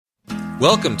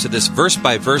Welcome to this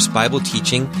verse-by-verse Bible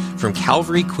teaching from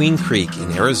Calvary Queen Creek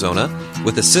in Arizona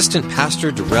with Assistant Pastor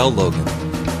Darrell Logan.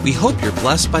 We hope you're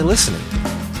blessed by listening.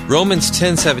 Romans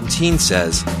 10:17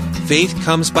 says, "Faith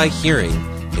comes by hearing,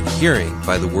 and hearing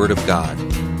by the Word of God."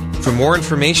 For more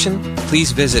information,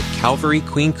 please visit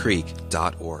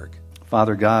calvaryqueencreek.org.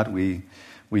 Father God, we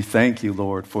thank you,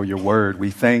 Lord, for your word.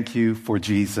 We thank you for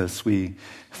Jesus. We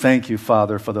thank you,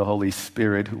 Father, for the Holy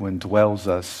Spirit who indwells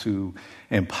us, who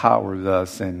empowers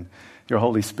us, and your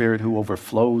Holy Spirit who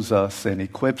overflows us and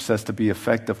equips us to be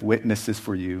effective witnesses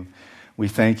for you. We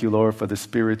thank you, Lord, for the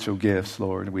spiritual gifts,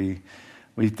 Lord. We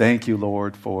thank you,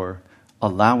 Lord, for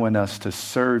allowing us to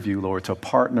serve you, Lord, to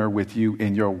partner with you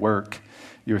in your work.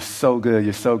 You're so good.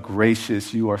 You're so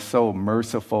gracious. You are so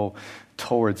merciful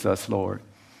towards us, Lord.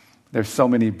 There's so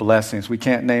many blessings. We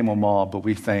can't name them all, but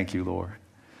we thank you, Lord.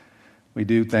 We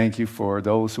do thank you for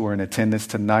those who are in attendance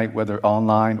tonight, whether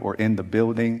online or in the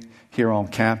building here on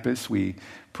campus. We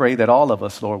pray that all of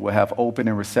us, Lord, will have open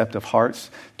and receptive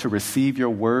hearts to receive your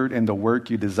word and the work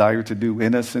you desire to do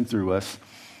in us and through us.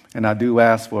 And I do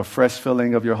ask for a fresh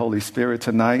filling of your Holy Spirit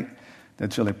tonight,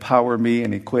 that you'll empower me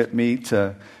and equip me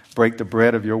to break the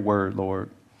bread of your word, Lord.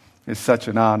 It's such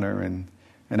an honor, and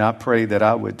I pray that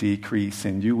I would decrease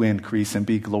and you increase and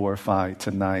be glorified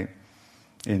tonight.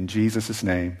 In Jesus'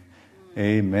 name,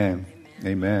 amen.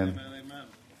 Amen.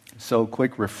 So,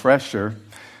 quick refresher,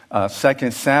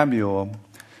 2 Samuel,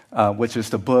 which is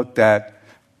the book that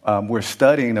we're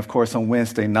studying, of course, on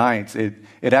Wednesday nights.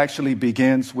 It actually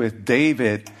begins with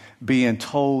David being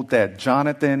told that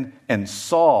Jonathan and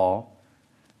Saul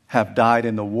have died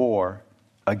in the war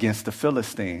against the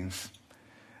Philistines.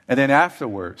 And then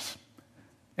afterwards,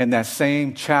 in that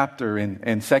same chapter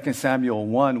in 2 Samuel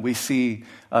 1, we see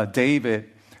David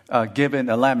given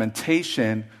a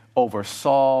lamentation over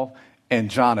Saul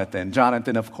and Jonathan.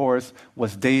 Jonathan, of course,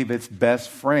 was David's best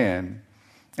friend,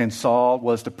 and Saul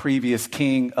was the previous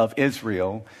king of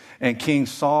Israel. And King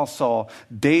Saul saw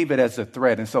David as a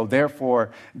threat, and so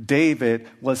therefore David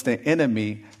was the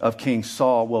enemy of King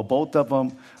Saul. Well, both of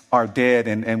them are dead,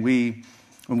 and we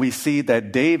see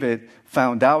that David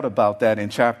found out about that in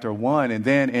chapter 1. And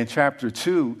then in chapter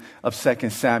 2 of 2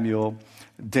 Samuel,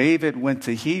 David went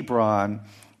to Hebron,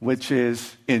 which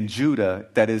is in Judah,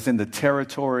 that is in the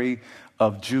territory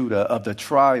of Judah, of the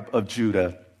tribe of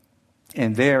Judah.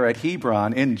 And there at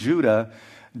Hebron in Judah,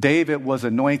 David was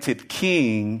anointed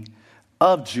king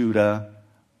of Judah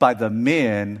by the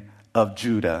men of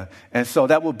Judah. And so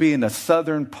that will be in the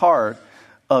southern part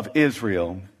of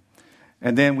Israel.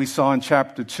 And then we saw in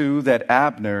chapter 2 that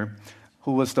Abner,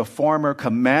 who was the former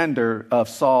commander of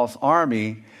Saul's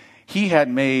army, he had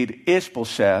made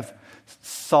Ishbosheth,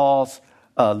 Saul's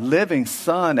living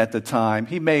son at the time,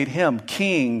 he made him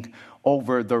king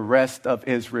over the rest of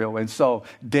Israel. And so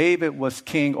David was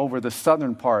king over the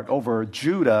southern part, over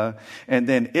Judah, and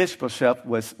then Ishbosheth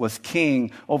was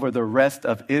king over the rest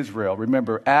of Israel.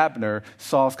 Remember, Abner,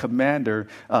 Saul's commander,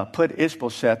 put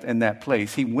Ishbosheth in that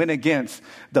place. He went against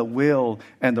the will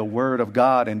and the word of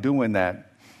God in doing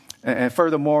that. And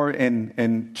furthermore,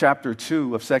 in chapter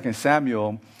 2 of 2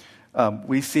 Samuel,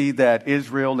 we see that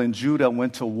Israel and Judah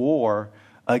went to war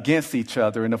against each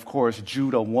other, and of course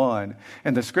Judah won.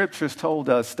 And the scriptures told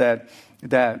us that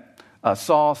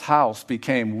Saul's house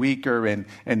became weaker,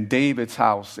 and David's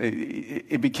house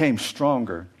it became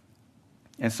stronger.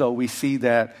 And so we see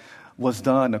that was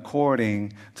done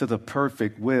according to the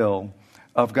perfect will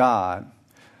of God.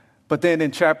 But then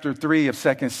in chapter 3 of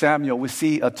 2 Samuel, we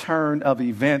see a turn of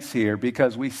events here,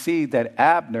 because we see that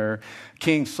Abner,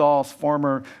 King Saul's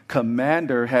former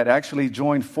commander, had actually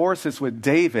joined forces with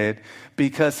David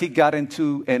because he got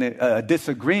into a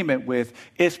disagreement with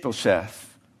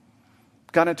Ishbosheth.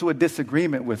 Got into a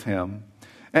disagreement with him.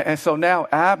 And so now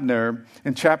Abner,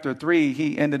 in chapter 3,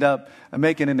 he ended up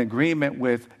making an agreement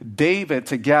with David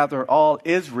to gather all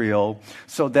Israel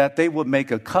so that they would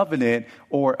make a covenant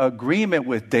or agreement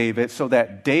with David so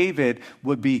that David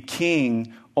would be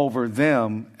king over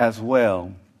them as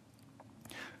well.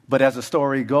 But as the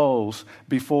story goes,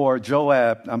 before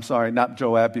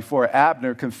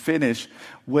Abner can finish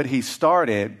what he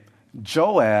started,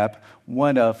 Joab,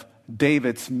 one of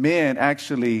David's men,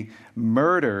 actually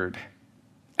murdered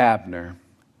Abner.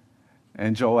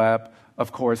 And Joab,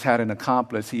 of course, had an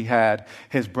accomplice. He had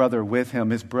his brother with him.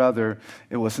 His brother,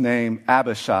 it was named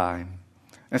Abishai.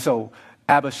 And so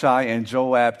Abishai and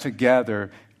Joab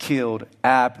together killed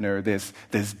Abner, this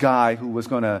guy who was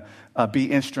going to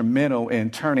be instrumental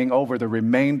in turning over the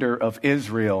remainder of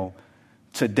Israel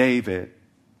to David,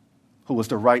 who was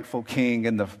the rightful king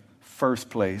in the first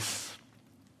place.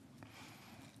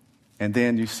 And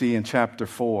then you see in chapter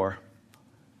 4,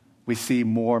 we see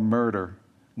more murder,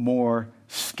 more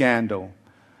scandal.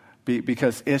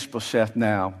 Because Ishbosheth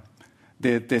now,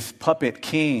 this puppet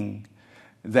king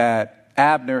that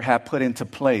Abner had put into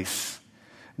place,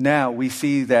 now we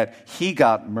see that he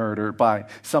got murdered by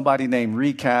somebody named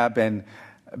Rechab and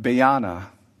Baanah.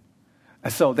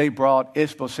 And so they brought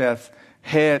Ishbosheth's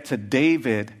head to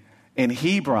David in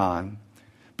Hebron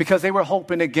because they were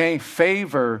hoping to gain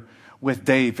favor with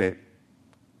David.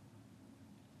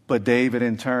 But David,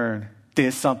 in turn,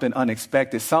 did something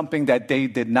unexpected, something that they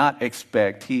did not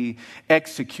expect. He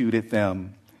executed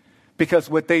them because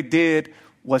what they did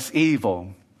was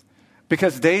evil.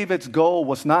 Because David's goal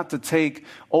was not to take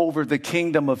over the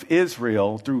kingdom of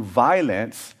Israel through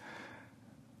violence,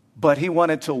 but he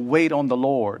wanted to wait on the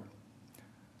Lord,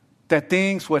 that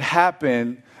things would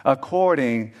happen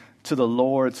according to the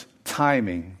Lord's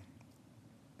timing.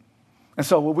 And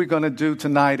so what we're going to do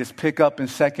tonight is pick up in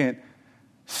 2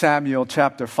 Samuel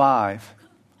chapter 5.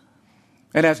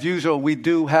 And as usual, we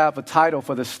do have a title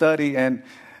for the study, and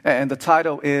the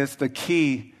title is The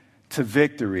Key to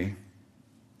Victory.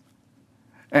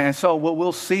 And so what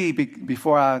we'll see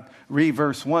before I read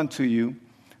verse 1 to you,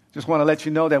 just want to let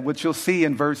you know that what you'll see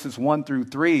in verses 1 through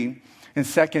 3 in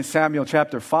 2 Samuel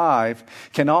chapter 5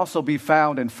 can also be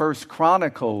found in 1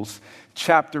 Chronicles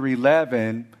chapter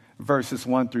 11, verses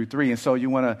 1 through 3. And so you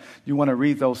want to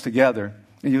read those together,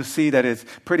 and you'll see that it's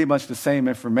pretty much the same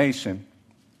information.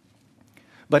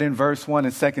 But in verse 1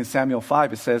 in 2 Samuel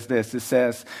 5, it says this. It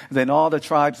says, "Then all the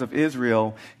tribes of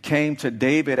Israel came to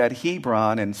David at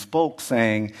Hebron and spoke,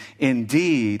 saying,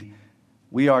 'Indeed,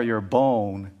 we are your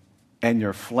bone and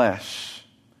your flesh.'"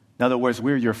 In other words,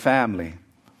 we're your family.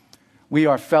 We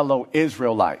are fellow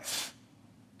Israelites.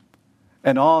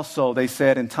 And also, they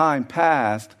said, in time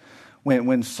past,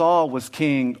 when Saul was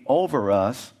king over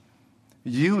us,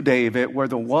 you, David, were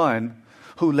the one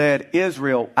who led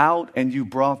Israel out and you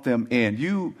brought them in.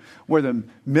 You were the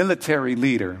military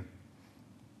leader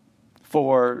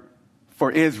for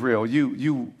Israel.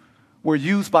 You were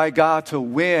used by God to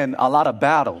win a lot of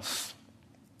battles.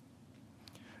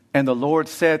 And the Lord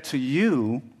said to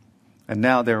you, and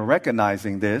now they're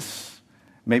recognizing this.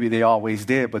 Maybe they always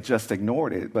did, but just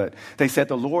ignored it. But they said,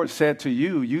 the Lord said to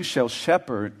you, "You shall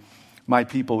shepherd my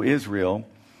people Israel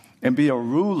and be a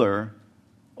ruler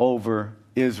over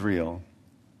Israel."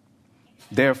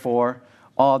 Therefore,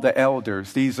 all the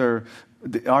elders, these are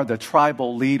the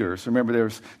tribal leaders. Remember,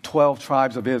 there's 12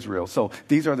 tribes of Israel. So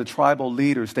these are the tribal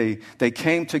leaders. They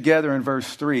came together in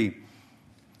verse 3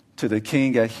 to the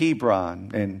king at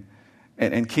Hebron.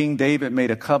 And King David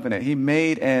made a covenant. He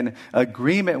made an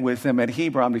agreement with them at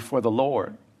Hebron before the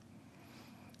Lord.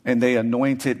 And they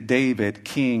anointed David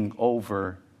king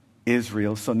over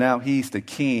Israel. So now he's the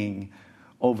king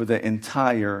over the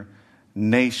entire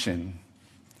nation.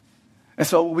 And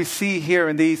so what we see here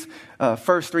in these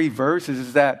first three verses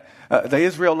is that the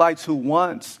Israelites who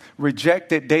once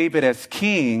rejected David as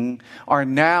king are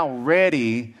now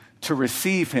ready to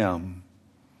receive him.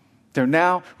 They're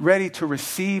now ready to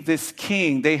receive this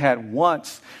king they had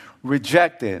once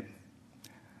rejected.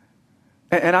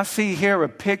 And I see here a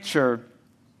picture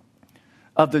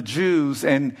of the Jews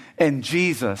and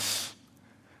Jesus,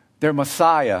 their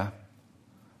Messiah,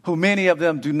 who many of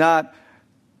them do not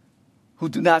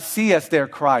see as their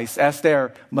Christ, as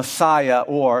their Messiah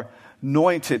or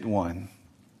anointed one.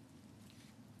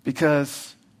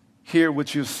 Because here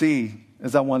what you see,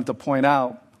 as I wanted to point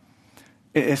out,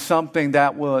 is something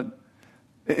that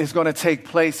is going to take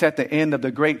place at the end of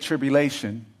the Great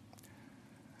Tribulation.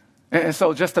 And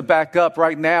so just to back up,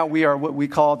 right now we are what we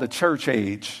call the church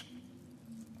age.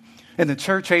 And the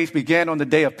church age began on the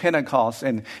day of Pentecost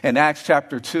in Acts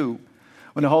chapter 2.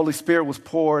 When the Holy Spirit was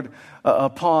poured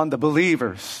upon the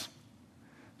believers.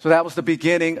 So that was the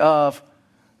beginning of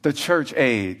the church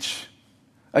age.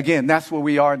 Again, that's where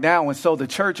we are now. And so the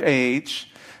church age,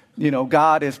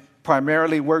 God is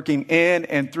primarily working in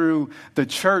and through the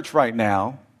church right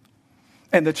now.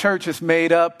 And the church is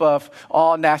made up of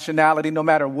all nationality, no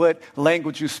matter what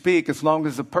language you speak, as long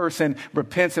as the person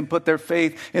repents and put their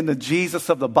faith in the Jesus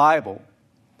of the Bible.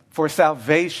 For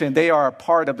salvation, they are a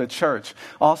part of the church,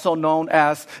 also known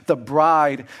as the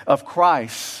bride of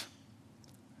Christ.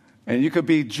 And you could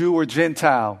be Jew or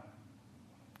Gentile.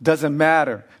 Doesn't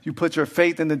matter. You put your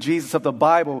faith in the Jesus of the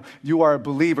Bible, you are a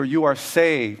believer. You are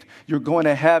saved. You're going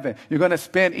to heaven. You're going to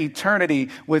spend eternity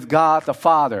with God the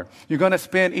Father. You're going to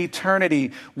spend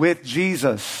eternity with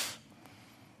Jesus.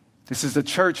 This is the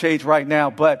church age right now,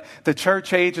 but the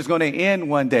church age is going to end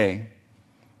one day.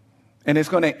 And it's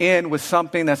going to end with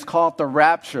something that's called the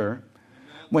rapture,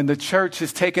 when the church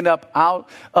is taken up out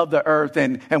of the earth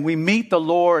and we meet the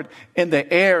Lord in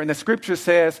the air. And the scripture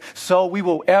says, so we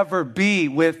will ever be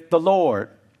with the Lord.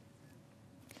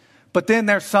 But then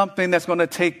there's something that's going to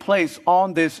take place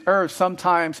on this earth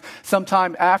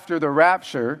sometime after the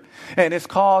rapture, and it's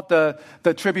called the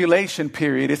tribulation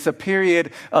period. It's a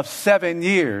period of 7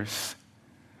 years.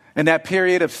 And that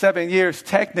period of 7 years,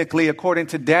 technically, according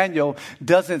to Daniel,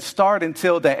 doesn't start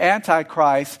until the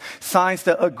Antichrist signs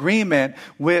the agreement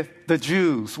with the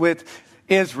Jews, with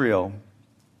Israel.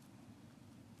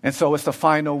 And so it's the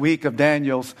final week of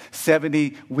Daniel's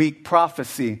 70-week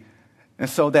prophecy. And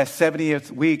so that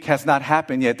 70th week has not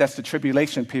happened yet. That's the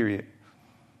tribulation period.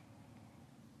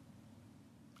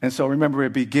 And so remember,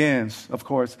 it begins, of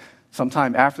course,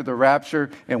 sometime after the rapture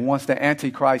and once the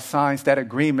Antichrist signs that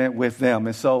agreement with them.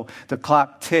 And so the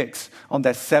clock ticks on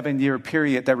that 7-year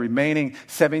period, that remaining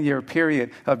 7-year period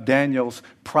of Daniel's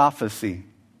prophecy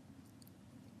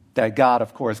that God,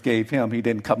 of course, gave him. He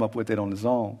didn't come up with it on his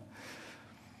own.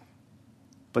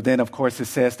 But then, of course, it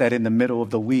says that in the middle of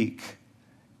the week,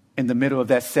 in the middle of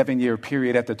that 7-year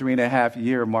period, at the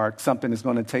 3.5-year mark, something is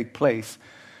going to take place.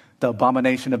 The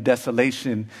abomination of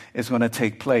desolation is going to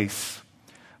take place,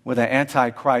 where the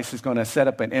Antichrist is going to set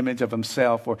up an image of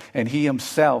himself, and he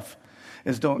himself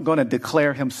is going to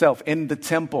declare himself in the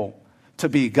temple to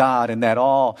be God, and that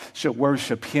all should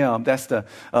worship him. That's the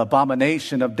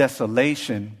abomination of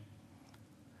desolation.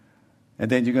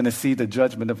 And then you're going to see the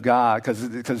judgment of God, because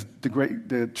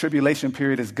the tribulation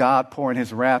period is God pouring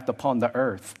his wrath upon the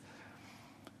earth.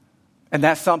 And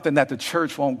that's something that the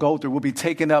church won't go through. We'll be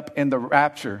taken up in the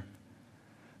rapture.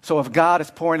 So if God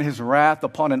is pouring his wrath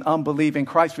upon an unbelieving,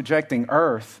 Christ-rejecting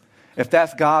earth, if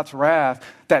that's God's wrath,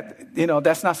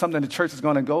 that's not something the church is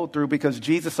going to go through, because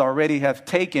Jesus already has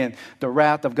taken the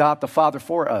wrath of God the Father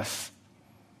for us.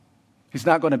 He's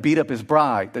not going to beat up his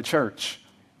bride, the church.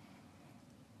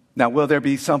 Now, will there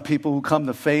be some people who come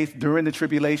to faith during the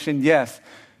tribulation? Yes.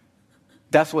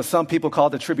 That's what some people call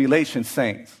the tribulation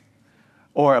saints.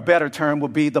 Or a better term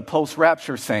would be the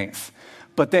post-rapture saints.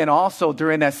 But then also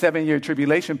during that 7-year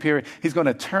tribulation period, he's going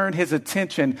to turn his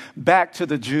attention back to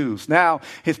the Jews. Now,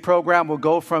 his program will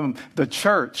go from the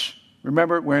church.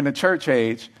 Remember, we're in the church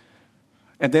age.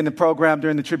 And then the program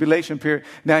during the tribulation period,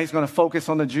 now he's going to focus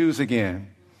on the Jews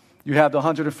again. You have the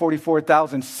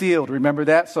 144,000 sealed. Remember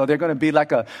that? So they're going to be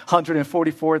like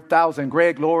 144,000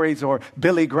 Greg Laurie's or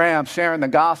Billy Graham sharing the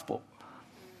gospel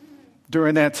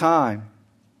during that time.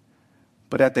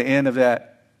 But at the end of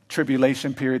that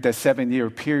tribulation period, that 7-year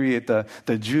period,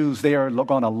 the Jews, they are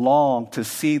going to long to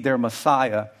see their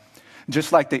Messiah.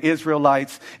 Just like the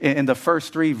Israelites in the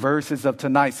first 3 verses of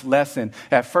tonight's lesson.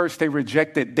 At first they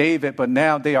rejected David, but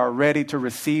now they are ready to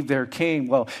receive their king.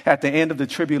 Well, at the end of the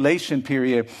tribulation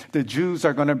period, the Jews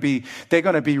are going to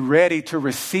be ready to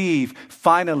receive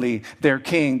finally their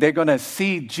king. They're going to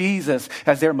see Jesus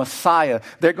as their Messiah.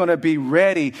 They're going to be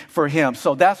ready for him.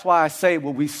 So that's why I say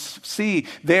what we see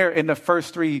there in the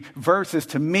first 3 verses,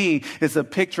 to me, is a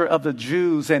picture of the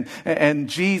Jews and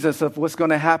Jesus, of what's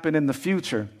going to happen in the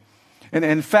future. And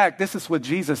in fact, this is what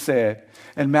Jesus said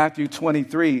in Matthew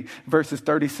 23, verses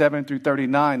 37 through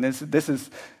 39. This is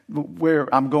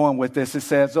where I'm going with this. It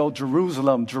says, "Oh,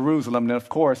 Jerusalem, Jerusalem." And of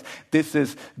course, this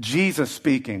is Jesus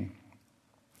speaking.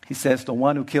 He says, "The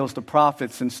one who kills the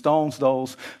prophets and stones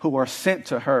those who are sent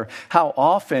to her. How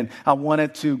often I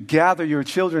wanted to gather your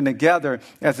children together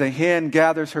as a hen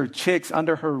gathers her chicks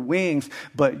under her wings,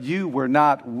 but you were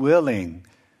not willing."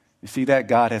 You see that?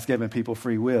 God has given people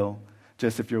free will.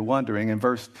 Just if you're wondering, in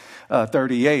verse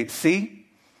 38, "See,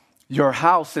 your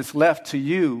house is left to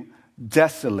you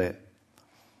desolate."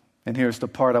 And here's the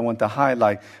part I want to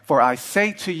highlight. "For I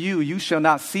say to you, you shall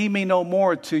not see me no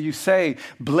more till you say,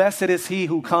 blessed is he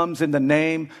who comes in the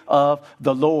name of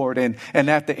the Lord." And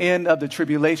at the end of the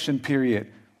tribulation period,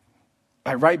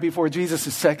 right before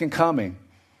Jesus' second coming,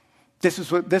 this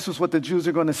is what the Jews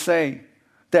are going to say.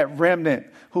 That remnant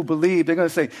who believe, they're going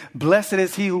to say, blessed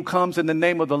is he who comes in the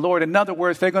name of the Lord. In other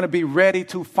words, they're going to be ready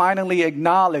to finally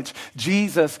acknowledge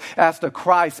Jesus as the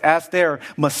Christ, as their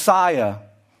Messiah.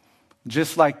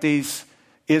 Just like these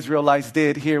Israelites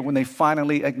did here when they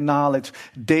finally acknowledged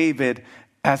David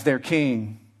as their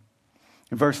king.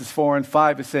 In verses 4 and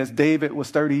 5, it says, David was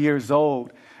 30 years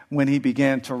old when he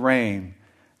began to reign.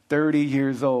 30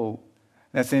 years old.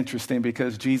 That's interesting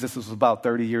because Jesus was about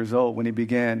 30 years old when he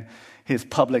began his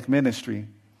public ministry.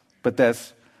 But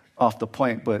that's off the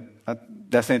point, but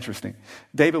that's interesting.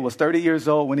 David was 30 years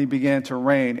old when he began to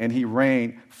reign, and he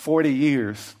reigned 40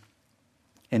 years.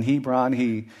 In Hebron,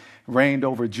 he reigned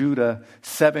over Judah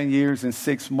 7 years and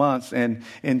 6 months. And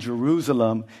in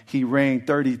Jerusalem, he reigned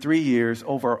 33 years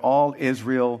over all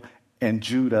Israel and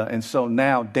Judah. And so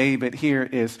now David here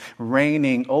is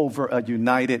reigning over a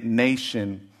united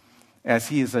nation as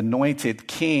he is anointed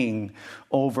king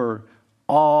over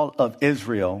all of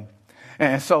Israel.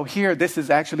 And so here, this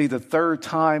is actually the third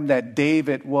time that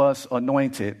David was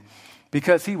anointed,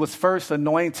 because he was first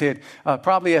anointed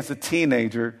probably as a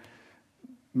teenager,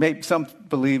 maybe some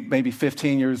believe maybe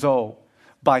 15 years old,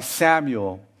 by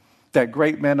Samuel, that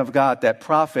great man of God, that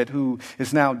prophet who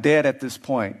is now dead at this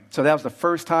point. So that was the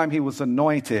first time he was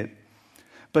anointed.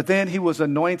 But then he was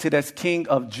anointed as king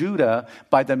of Judah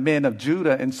by the men of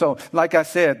Judah. And so, like I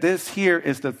said, this here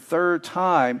is the third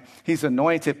time he's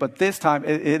anointed, but this time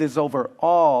it is over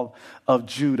all of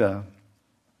Judah.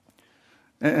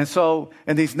 And so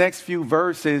in these next few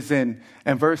verses, in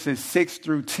verses 6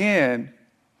 through 10,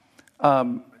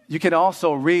 you can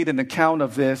also read an account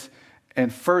of this in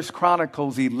 1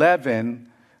 Chronicles 11,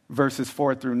 verses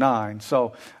 4 through 9.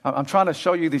 So I'm trying to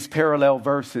show you these parallel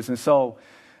verses. And so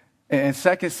in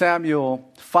 2 Samuel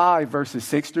 5, verses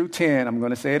 6 through 10, I'm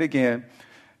going to say it again,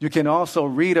 you can also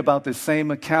read about the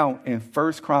same account in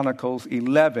 1 Chronicles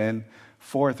 11,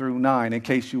 4 through 9, in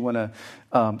case you want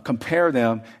to compare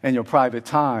them in your private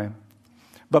time.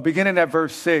 But beginning at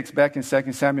verse 6, back in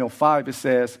 2 Samuel 5, it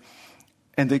says,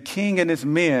 "And the king and his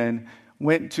men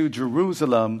went to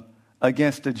Jerusalem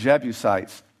against the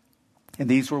Jebusites. And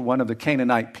these were one of the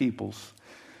Canaanite peoples.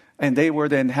 And they were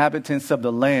the inhabitants of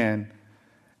the land.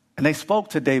 And they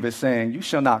spoke to David, saying, 'You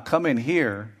shall not come in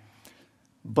here,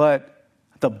 but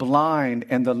the blind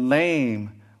and the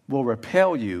lame will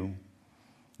repel you.'"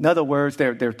 In other words,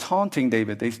 they're taunting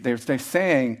David. They're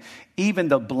saying, even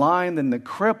the blind and the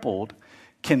crippled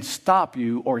can stop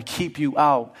you or keep you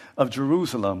out of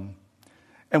Jerusalem.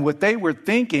 And what they were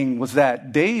thinking was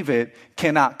that David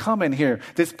cannot come in here.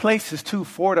 This place is too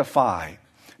fortified.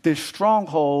 This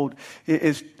stronghold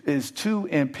is too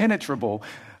impenetrable.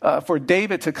 For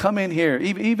David to come in here,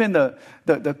 even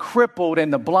the crippled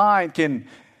and the blind can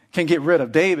get rid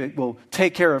of David, will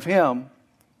take care of him.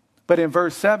 But in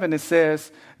verse 7 it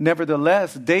says,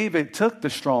 "Nevertheless, David took the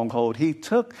stronghold." He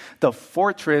took the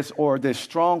fortress, or the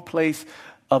strong place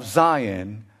of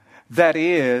Zion, that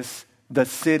is the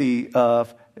city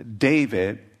of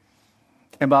David.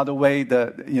 And by the way,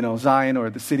 Zion, or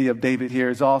the city of David here,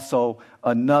 is also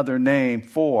another name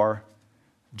for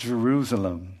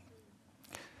Jerusalem.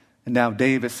 And now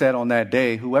David said on that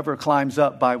day, "Whoever climbs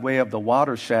up by way of the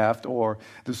water shaft, or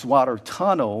this water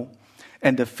tunnel,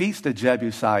 and defeats the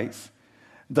Jebusites,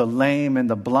 the lame and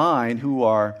the blind, who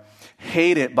are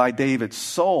hated by David's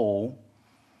soul,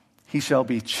 he shall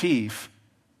be chief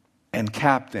and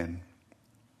captain."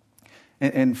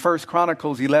 In 1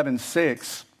 Chronicles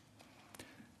 11:6,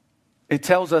 it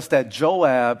tells us that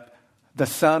Joab, the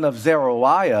son of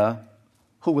Zeruiah,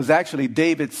 who was actually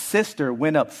David's sister,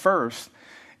 went up first,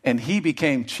 and he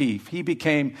became chief. He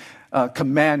became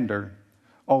commander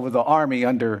over the army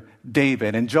under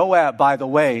David. And Joab, by the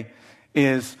way,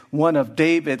 is one of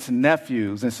David's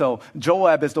nephews. And so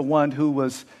Joab is the one who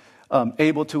was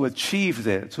able to achieve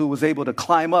this, who was able to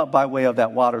climb up by way of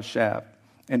that water shaft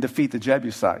and defeat the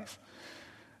Jebusites.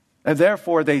 And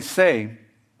therefore they say,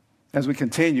 as we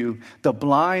continue, "The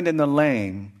blind and the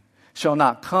lame shall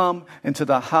not come into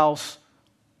the house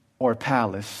or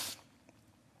palace."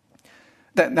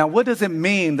 Now, what does it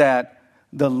mean that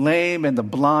the lame and the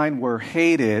blind were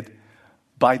hated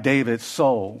by David's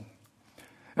soul?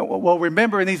 Well,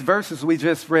 remember in these verses we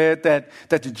just read that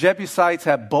the Jebusites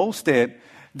had boasted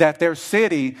that their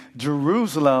city,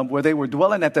 Jerusalem, where they were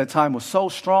dwelling at that time, was so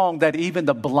strong that even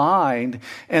the blind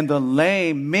and the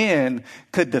lame men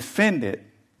could defend it.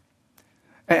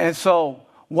 And so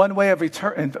one way of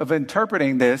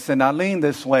interpreting this, and I lean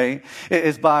this way,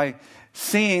 is by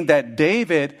seeing that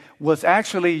David was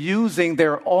actually using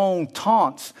their own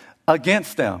taunts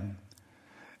against them.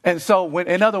 And so,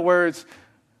 in other words,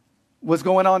 what's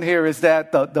going on here is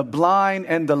that the blind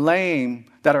and the lame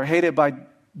that are hated by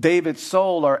David's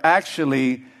soul are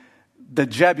actually the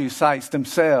Jebusites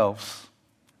themselves.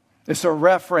 It's a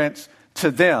reference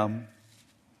to them.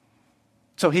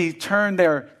 So he turned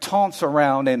their taunts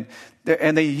around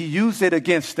and he used it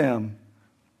against them,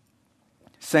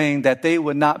 saying that they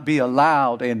would not be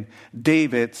allowed in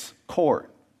David's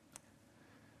court.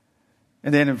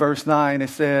 And then in verse 9 it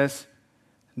says,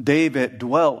 David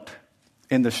dwelt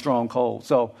in the stronghold.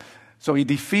 So he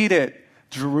defeated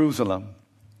Jerusalem,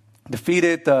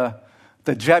 defeated the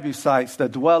Jebusites, the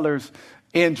dwellers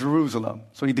in Jerusalem.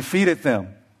 So he defeated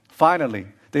them. Finally,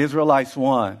 the Israelites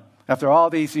won after all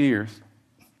these years.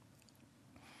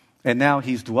 And now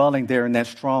he's dwelling there in that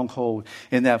stronghold,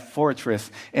 in that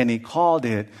fortress, and he called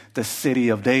it the city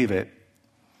of David.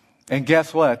 And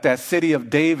guess what? That city of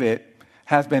David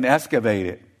has been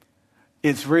excavated.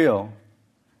 It's real.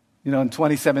 You know, in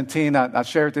 2017, I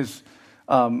shared this,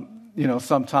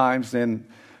 sometimes in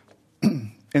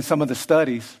some of the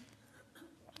studies.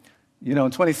 You know,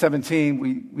 in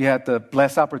 2017, we had the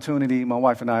blessed opportunity, my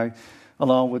wife and I,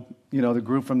 along with, the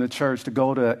group from the church, to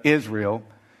go to Israel.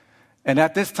 And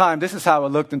at this time, this is how it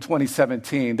looked in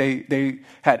 2017. They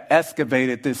had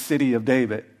excavated this city of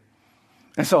David.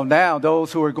 And so now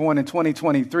those who are going in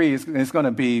 2023, it's going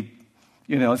to be,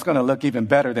 it's going to look even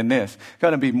better than this. It's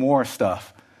going to be more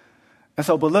stuff. And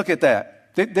so, but look at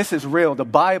that. This is real. The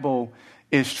Bible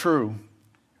is true.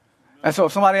 And so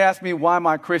if somebody asks me, why am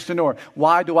I a Christian, or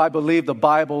why do I believe the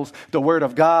Bible's the Word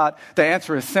of God? The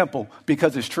answer is simple: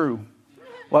 because it's true.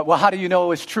 Well, how do you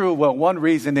know it's true? Well, one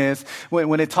reason is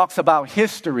when it talks about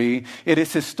history, it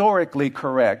is historically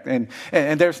correct. And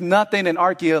there's nothing in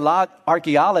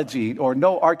archaeology or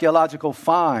no archaeological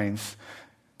finds.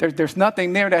 There's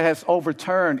nothing there that has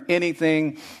overturned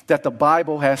anything that the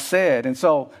Bible has said. And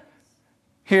so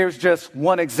here's just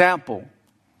one example.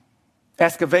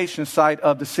 Excavation site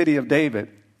of the city of David.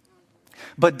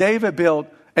 But David built,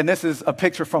 and this is a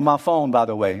picture from my phone, by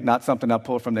the way, not something I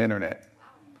pulled from the internet.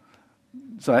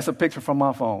 So that's a picture from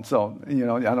my phone. So, you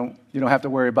don't have to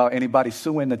worry about anybody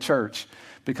suing the church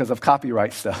because of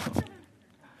copyright stuff.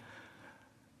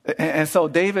 And so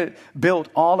David built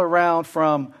all around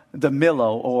from the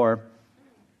Millo, or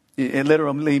it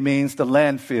literally means the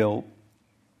landfill.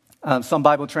 Some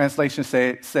Bible translations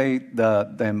say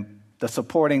the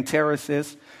supporting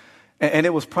terraces. And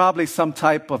it was probably some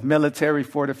type of military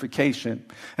fortification.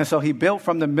 And so he built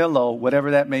from the Millo, whatever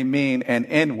that may mean, and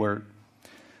inward.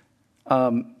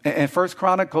 In 1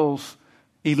 Chronicles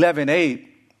 11:8,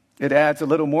 it adds a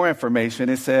little more information.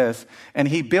 It says, and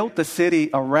he built the city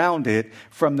around it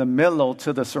from the Millo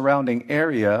to the surrounding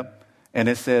area. And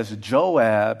it says,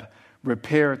 Joab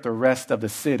repaired the rest of the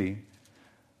city.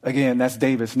 Again, that's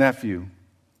David's nephew.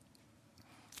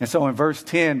 And so in verse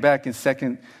 10, back in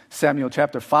 2 Samuel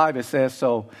chapter 5, it says,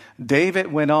 so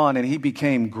David went on and he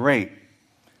became great.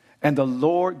 And the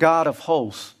Lord God of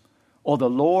hosts, or the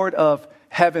Lord of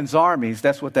heaven's armies,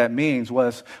 that's what that means,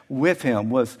 was with him,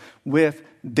 was with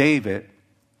David.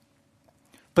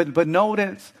 But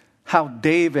notice how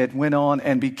David went on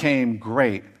and became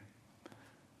great.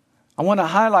 I want to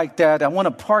highlight that. I want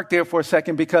to park there for a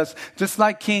second, because just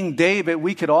like King David,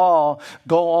 we could all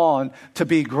go on to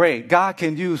be great. God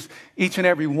can use each and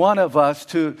every one of us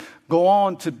to go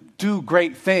on to do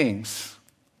great things.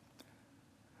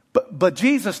 But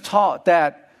Jesus taught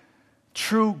that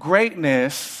true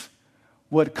greatness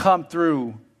would come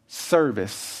through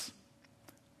service.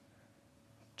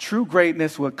 True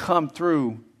greatness would come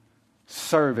through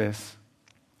service.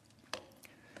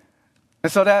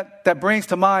 And so that brings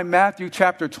to mind Matthew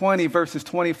chapter 20, verses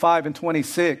 25 and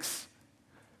 26.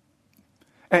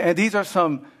 And these are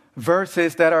some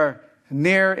verses that are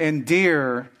near and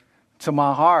dear to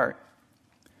my heart.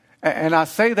 And I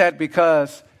say that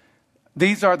because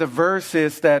these are the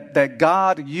verses that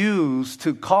God used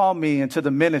to call me into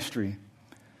the ministry.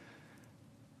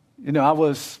 I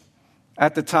was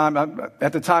at the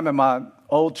time in my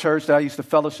old church that I used to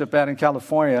fellowship at in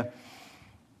California.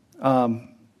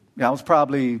 I was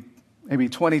probably maybe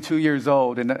 22 years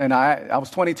old, and I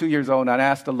was 22 years old, and I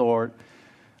asked the Lord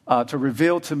to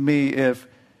reveal to me if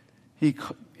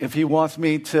He wants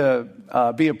me to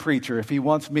be a preacher, if He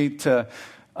wants me to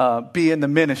be in the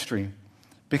ministry,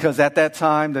 because at that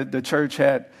time the church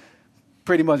had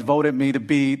pretty much voted me to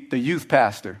be the youth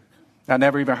pastor. I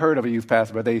never even heard of a youth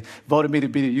pastor, but they voted me to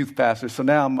be the youth pastor. So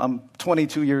now I'm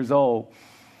 22 years old,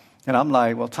 and I'm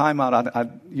like, well, time out.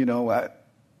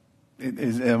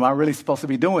 Am I really supposed to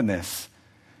be doing this?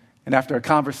 And after a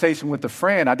conversation with a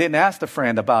friend, I didn't ask the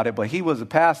friend about it, but he was a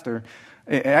pastor.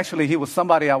 Actually, he was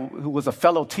somebody who was a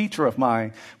fellow teacher of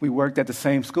mine. We worked at the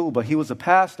same school, but he was a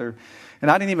pastor. And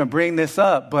I didn't even bring this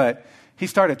up, but he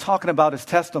started talking about his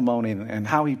testimony and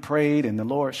how he prayed, and the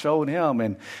Lord showed him,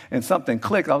 and something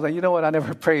clicked. I was like, you know what? I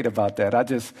never prayed about that. I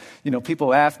just,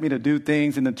 people ask me to do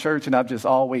things in the church, and I've just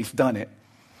always done it.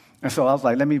 And so I was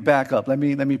like, let me back up. Let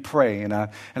me pray. And I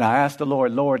asked the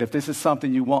Lord, if this is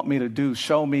something you want me to do,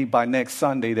 show me by next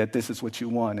Sunday that this is what you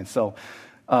want. And so,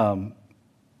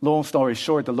 long story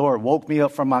short, the Lord woke me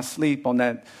up from my sleep on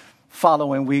that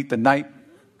following week, the night,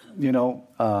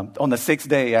 on the sixth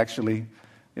day, actually.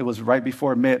 It was right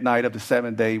before midnight of the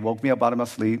seventh day. He woke me up out of my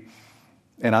sleep.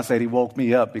 And I said he woke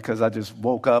me up because I just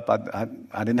woke up. I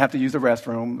didn't have to use the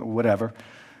restroom or whatever.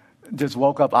 Just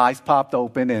woke up, eyes popped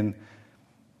open, and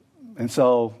And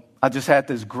so I just had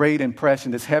this great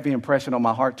impression, this heavy impression on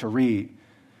my heart to read.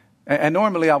 And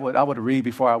normally I would read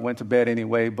before I went to bed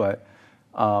anyway, but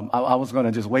I was going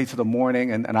to just wait till the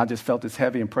morning, and I just felt this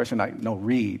heavy impression, like, no,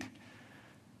 read.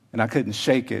 And I couldn't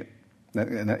shake it,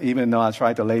 and even though I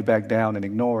tried to lay back down and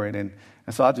ignore it. And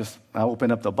so I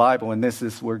opened up the Bible, and this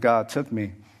is where God took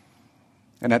me.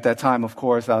 And at that time, of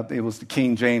course, it was the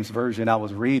King James Version I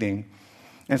was reading.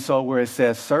 And so where it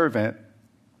says servant,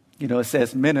 it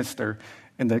says minister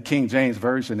in the King James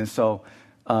Version. And so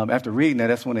after reading that,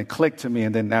 that's when it clicked to me.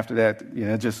 And then after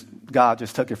that, God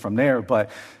just took it from there. But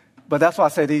that's why I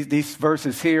say these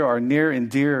verses here are near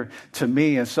and dear to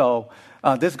me. And so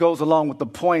this goes along with the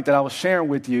point that I was sharing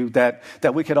with you, that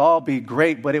we could all be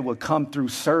great, but it would come through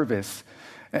service.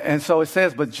 And so it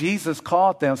says, but Jesus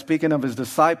called them, speaking of his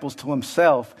disciples, to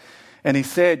himself. And he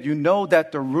said, you know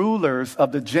that the rulers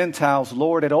of the Gentiles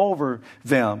lord it over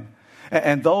them,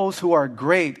 and those who are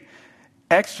great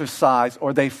exercise,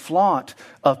 or they flaunt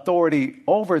authority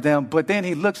over them. But then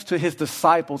he looks to his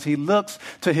disciples, he looks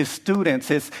to his students,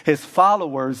 his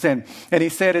followers, and he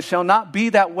said, it shall not be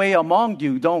that way among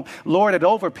you. Don't lord it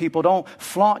over people. Don't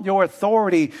flaunt your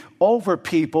authority over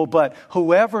people, but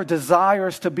whoever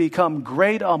desires to become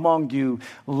great among you,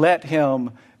 let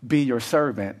him be your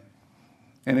servant.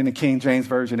 And in the King James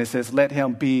Version, it says, let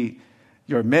him be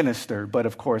your minister. But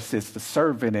of course, it's the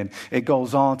servant. And it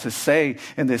goes on to say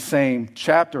in this same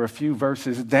chapter, a few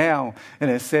verses down,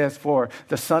 and it says, for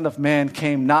the Son of Man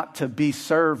came not to be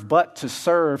served, but to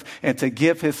serve, and to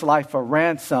give his life a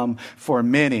ransom for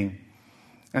many.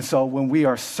 And so when we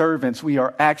are servants, we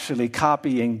are actually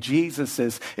copying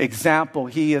Jesus's example.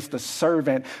 He is the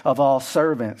servant of all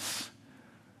servants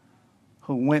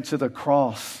who went to the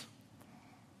cross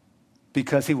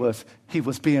because he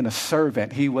was being a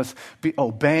servant. He was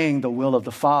obeying the will of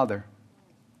the Father.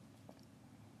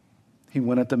 He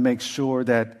wanted to make sure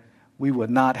that we would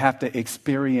not have to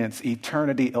experience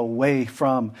eternity away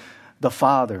from the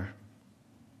Father.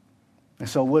 And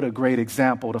so what a great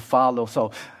example to follow.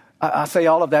 So I say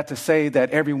all of that to say that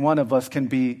every one of us can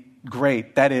be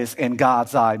great, that is, in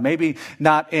God's eye. Maybe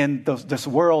not in this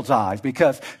world's eyes,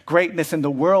 because greatness in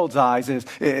the world's eyes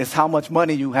is how much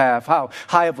money you have, how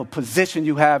high of a position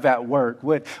you have at work,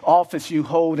 what office you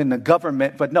hold in the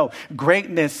government. But no,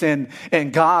 greatness in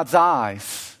God's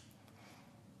eyes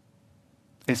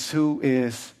is who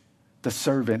is the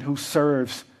servant, who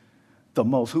serves the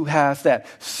most, who has that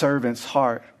servant's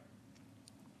heart.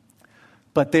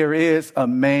 But there is a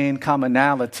main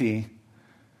commonality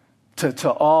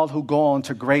to all who go on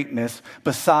to greatness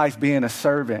besides being a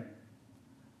servant.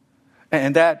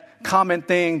 And that common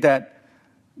thing that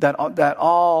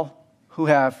all who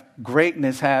have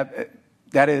greatness have,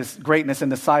 that is greatness in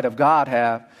the sight of God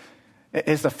have,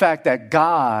 is the fact that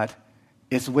God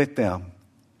is with them.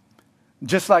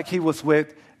 Just like he was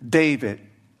with David.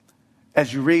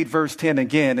 As you read verse 10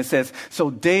 again, it says, so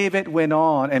David went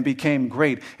on and became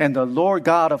great, and the Lord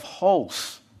God of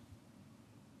hosts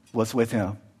was with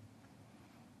him.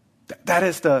 That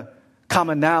is the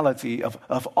commonality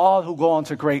of all who go on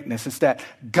to greatness, is that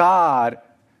God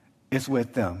is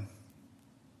with them.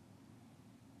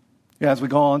 As we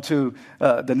go on to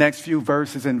the next few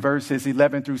verses, in verses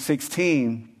 11 through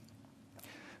 16,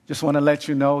 just want to let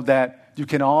you know that you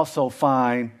can also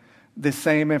find this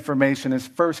same information in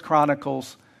 1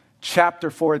 Chronicles chapter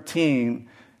 14,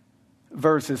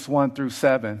 verses 1 through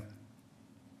 7.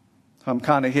 I'm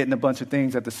kind of hitting a bunch of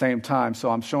things at the same time,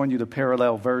 so I'm showing you the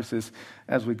parallel verses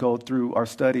as we go through our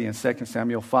study in 2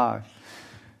 Samuel 5.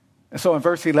 And so in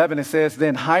verse 11 it says,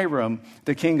 then Hiram,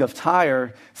 the king of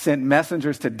Tyre, sent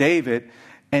messengers to David,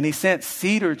 and he sent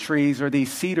cedar trees, or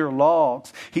these cedar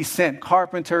logs. He sent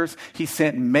carpenters, he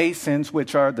sent masons,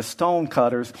 which are the stone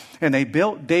cutters, and they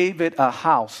built David a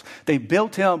house. They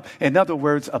built him, in other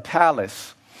words, a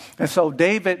palace. And so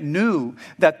David knew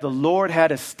that the Lord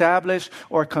had established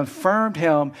or confirmed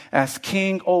him as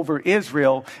king over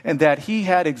Israel, and that he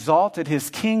had exalted his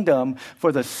kingdom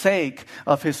for the sake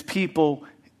of his people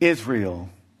Israel.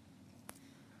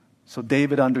 So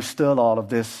David understood all of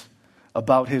this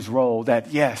about his role,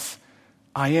 that yes,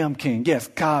 I am king. Yes,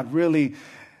 God really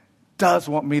does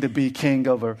want me to be king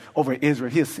over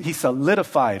Israel. He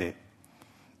solidified it.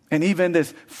 And even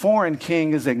this foreign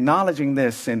king is acknowledging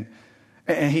this, and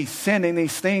he's sending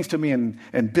these things to me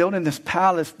and building this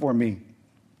palace for me.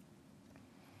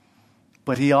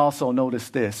 But he also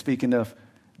noticed this, speaking of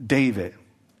David,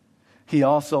 he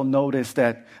also noticed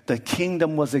that the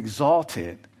kingdom was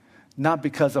exalted, not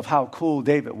because of how cool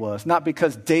David was, not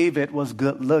because David was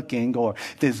good looking or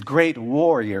this great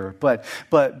warrior, but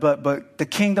the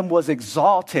kingdom was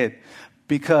exalted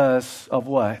because of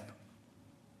what?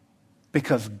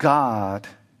 Because God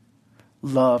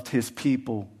loved his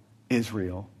people,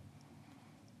 Israel.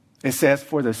 It says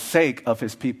for the sake of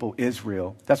his people,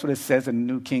 Israel. That's what it says in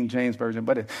the New King James Version.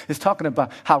 But it's talking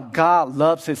about how God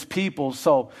loves his people.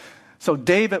 So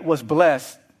David was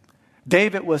blessed.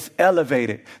 David was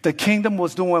elevated. The kingdom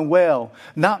was doing well,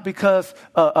 not because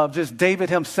of just David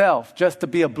himself, just to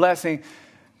be a blessing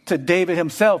to David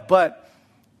himself, but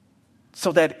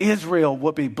so that Israel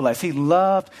would be blessed. He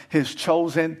loved his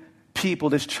chosen people,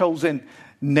 this chosen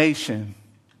nation.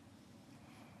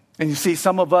 And you see,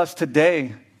 some of us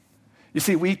today, you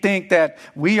see, we think that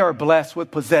we are blessed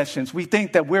with possessions. We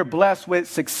think that we're blessed with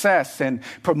success and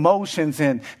promotions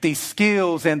and these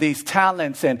skills and these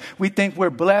talents. And we think we're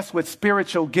blessed with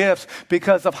spiritual gifts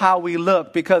because of how we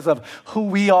look, because of who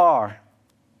we are,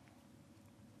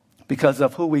 because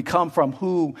of who we come from,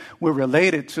 who we're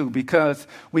related to, because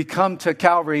we come to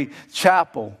Calvary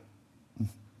Chapel.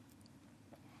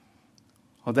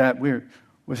 Or that we're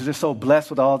just so blessed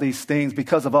with all these things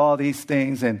because of all these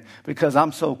things and because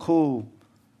I'm so cool.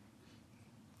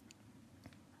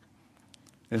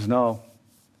 There's no.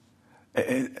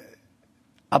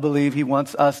 I believe he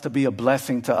wants us to be a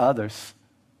blessing to others.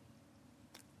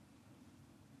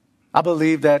 I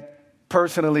believe that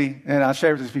personally, and I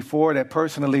shared this before, that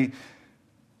personally,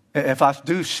 if I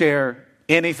do share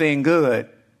anything good,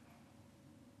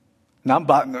 and I'm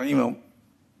about,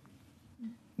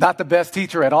 not the best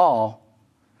teacher at all,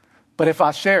 but if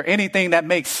I share anything that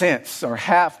makes sense or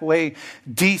halfway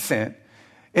decent,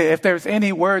 if there's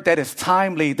any word that is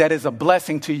timely, that is a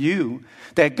blessing to you,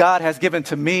 that God has given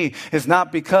to me, is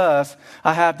not because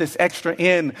I have this extra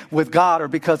in with God or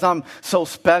because I'm so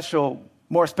special,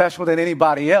 more special than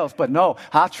anybody else. But no,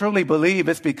 I truly believe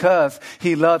it's because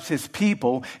he loves his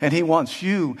people and he wants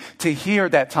you to hear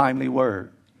that timely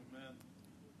word. Amen.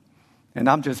 And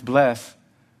I'm just blessed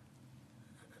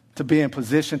to be in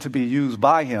position to be used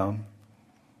by him.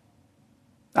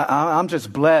 I'm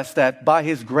just blessed that by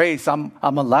his grace, I'm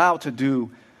allowed to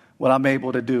do what I'm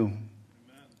able to do.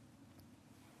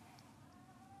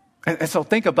 And so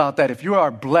think about that. If you are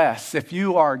blessed, if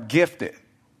you are gifted,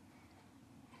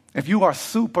 if you are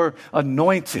super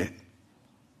anointed,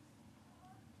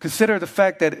 consider the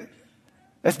fact that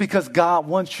that's because God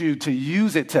wants you to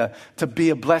use it to be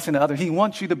a blessing to others. He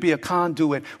wants you to be a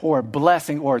conduit or a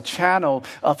blessing or a channel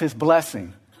of his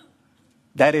blessing.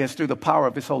 That is through the power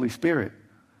of his Holy Spirit.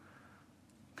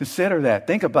 Consider that.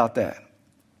 Think about that.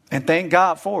 And thank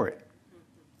God for it.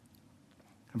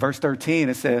 In verse 13,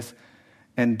 it says,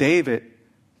 and David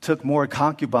took more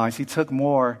concubines. He took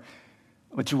more,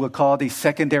 what you would call these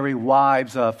secondary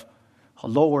wives of a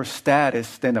lower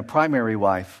status than a primary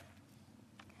wife.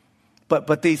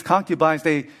 But these concubines,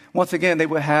 they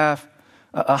would have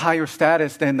a higher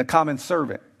status than the common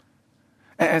servant.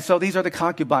 And so these are the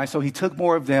concubines. So he took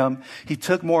more of them. He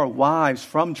took more wives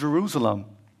from Jerusalem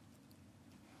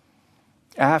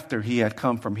after he had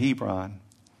come from Hebron,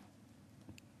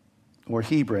 or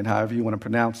Hebron, however you want to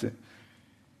pronounce it.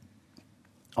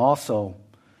 Also,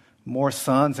 more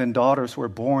sons and daughters were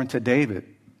born to David.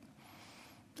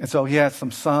 And so he has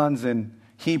some sons in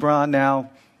Hebron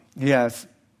now. He has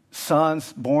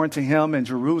sons born to him in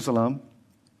Jerusalem.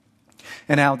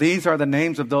 And now these are the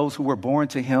names of those who were born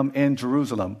to him in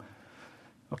Jerusalem.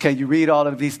 Okay, you read all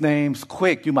of these names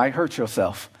quick, you might hurt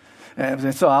yourself.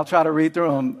 And so I'll try to read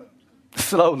through them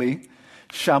slowly.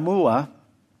 Shammua,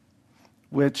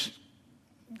 which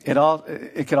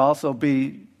it could also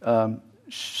be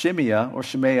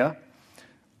Shemaiah,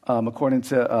 according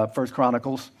to 1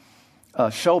 Chronicles.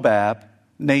 Shobab,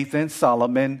 Nathan,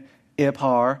 Solomon,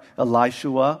 Ibhar,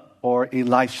 Elishua or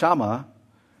Elishama,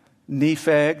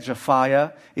 Nepheg,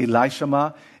 Japhiah,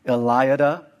 Elishama,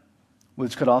 Eliada,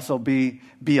 which could also be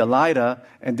Elida,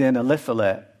 and then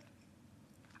Eliphalet.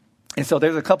 And so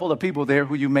there's a couple of people there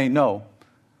who you may know.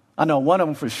 I know one of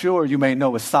them for sure you may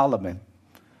know is Solomon,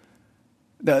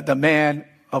 the man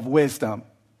of wisdom.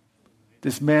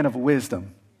 This man of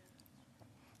wisdom.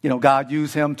 God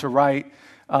used him to write,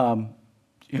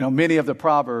 many of the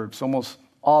Proverbs, almost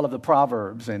all of the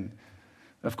Proverbs, and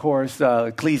of course,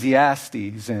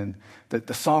 Ecclesiastes and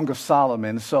the Song of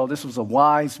Solomon. So this was a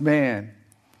wise man.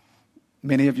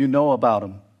 Many of you know about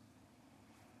him.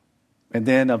 And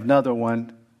then another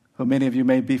one who many of you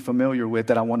may be familiar with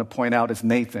that I want to point out is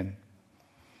Nathan.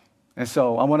 And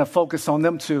so I want to focus on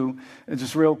them two, and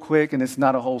just real quick, and it's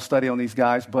not a whole study on these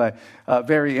guys, but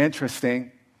very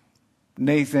interesting.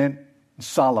 Nathan and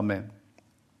Solomon.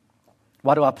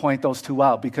 Why do I point those two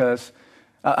out? Because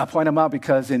I point them out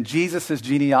because in Jesus'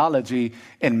 genealogy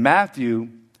in Matthew,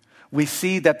 we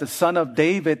see that the son of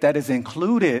David that is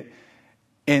included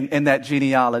in that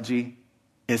genealogy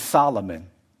is Solomon.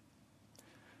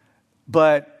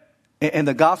 But in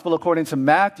the gospel according to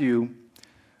Matthew,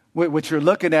 what you're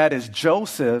looking at is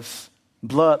Joseph's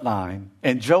bloodline.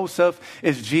 And Joseph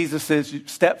is Jesus'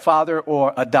 stepfather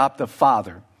or adoptive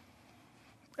father.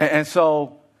 And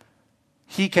so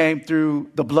he came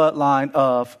through the bloodline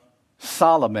of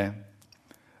Solomon.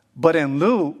 But in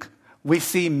Luke, we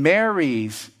see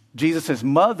Mary's, Jesus'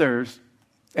 mother's,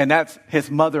 and that's his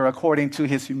mother according to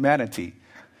his humanity,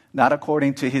 not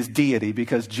according to his deity,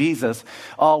 because Jesus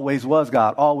always was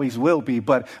God, always will be.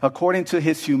 But according to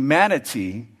his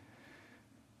humanity,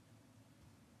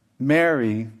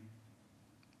 Mary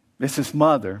is his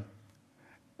mother.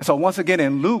 So once again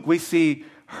in Luke, we see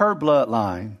her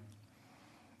bloodline.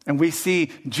 And we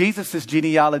see Jesus'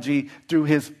 genealogy through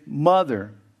his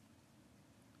mother.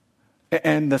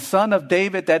 And the son of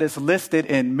David that is listed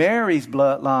in Mary's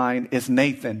bloodline is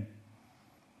Nathan.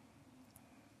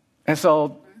 And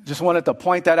so just wanted to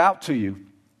point that out to you.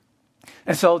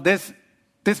 And so this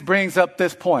brings up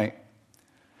this point,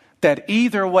 that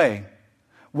either way,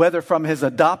 whether from his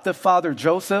adoptive father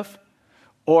Joseph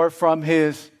or from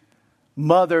his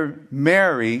mother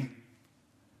Mary,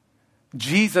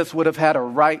 Jesus would have had a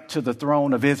right to the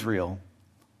throne of Israel.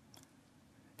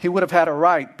 He would have had a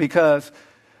right because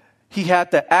he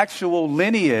had the actual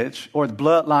lineage or the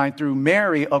bloodline through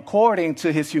Mary according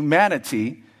to his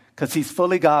humanity, because he's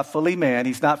fully God, fully man.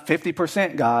 He's not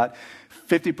 50% God,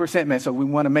 50% man. So we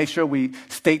want to make sure we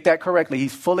state that correctly.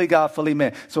 He's fully God, fully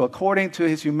man. So according to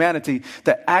his humanity,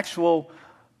 the actual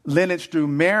lineage through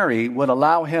Mary would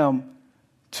allow him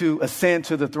to ascend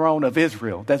to the throne of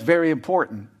Israel. That's very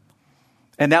important.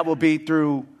 And that will be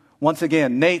through, once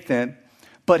again, Nathan.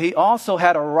 But he also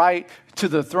had a right to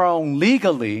the throne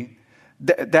legally.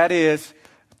 That is,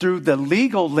 through the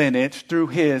legal lineage, through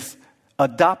his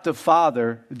adoptive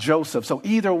father, Joseph. So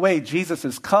either way, Jesus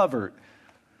is covered.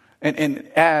 And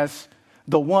as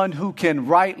the one who can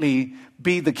rightly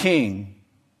be the king.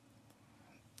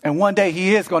 And one day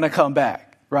he is going to come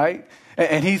back, right?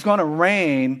 And he's going to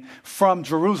reign from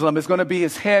Jerusalem. It's going to be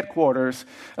his headquarters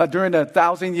during the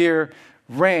 1,000-year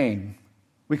reign.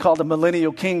 We call the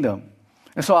millennial kingdom.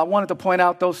 And so I wanted to point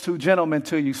out those two gentlemen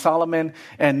to you, Solomon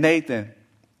and Nathan.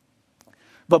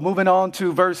 But moving on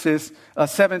to verses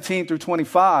 17 through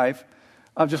 25,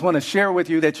 I just want to share with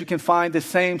you that you can find the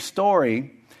same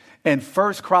story in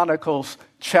 1 Chronicles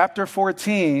chapter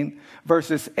 14,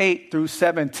 verses 8 through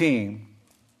 17.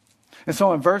 And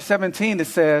so in verse 17 it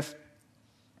says,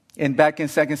 and back in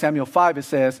 2 Samuel 5 it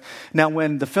says, now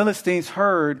when the Philistines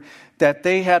heard that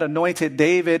they had anointed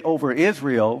David over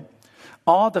Israel,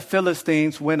 all the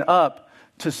Philistines went up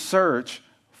to search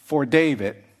for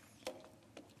David.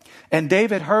 And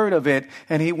David heard of it,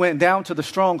 and he went down to the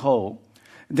stronghold.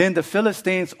 Then the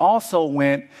Philistines also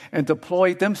went and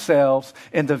deployed themselves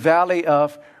in the valley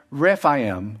of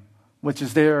Rephaim, which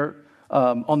is there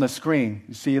on the screen.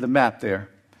 You see the map there.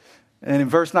 And in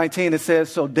verse 19 it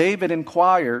says, so David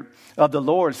inquired of the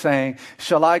Lord, saying,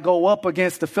 shall I go up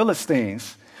against the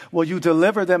Philistines? Will you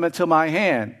deliver them into my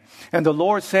hand? And the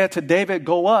Lord said to David,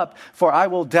 go up, for I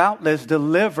will doubtless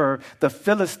deliver the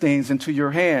Philistines into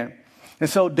your hand. And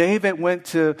so David went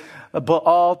to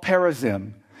Baal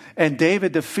Perazim, and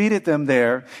David defeated them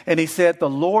there. And he said, the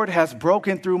Lord has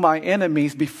broken through my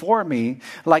enemies before me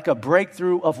like a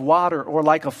breakthrough of water or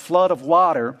like a flood of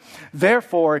water.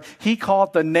 Therefore, he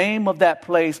called the name of that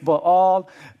place Baal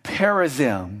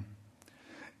Perazim.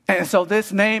 And so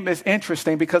this name is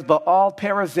interesting because Baal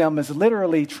Perazim is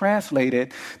literally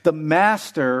translated the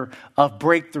master of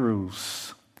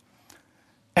breakthroughs.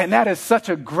 And that is such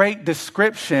a great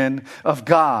description of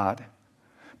God,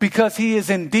 because he is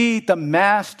indeed the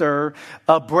master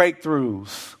of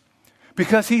breakthroughs,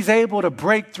 because he's able to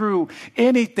break through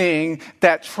anything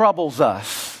that troubles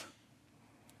us.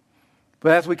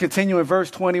 But as we continue in verse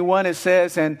 21, it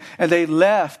says, and they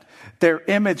left their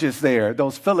images there.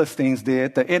 Those Philistines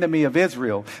did, the enemy of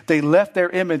Israel. They left their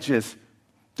images,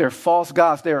 their false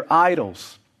gods, their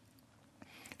idols.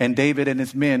 And David and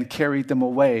his men carried them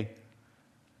away.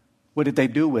 What did they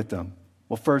do with them?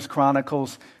 Well, 1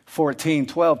 Chronicles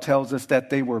 14:12 tells us that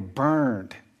they were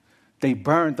burned. They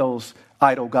burned those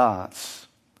idol gods.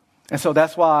 And so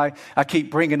that's why I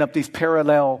keep bringing up these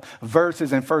parallel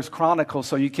verses in 1 Chronicles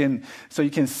so you can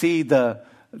see the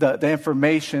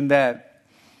information that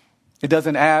it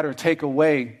doesn't add or take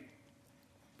away,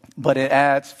 but it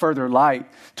adds further light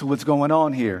to what's going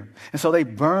on here. And so they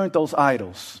burned those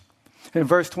idols. In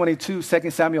verse 22, 2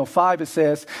 Samuel 5, it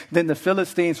says, then the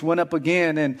Philistines went up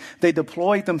again, and they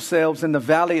deployed themselves in the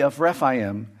valley of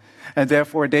Rephaim. And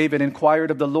therefore David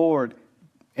inquired of the Lord,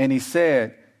 and he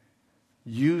said,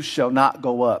 you shall not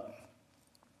go up.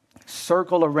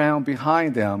 circle around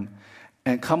behind them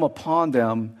and come upon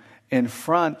them in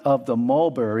front of the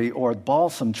mulberry or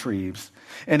balsam trees.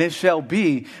 And it shall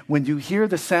be, when you hear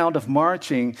the sound of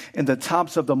marching in the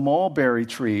tops of the mulberry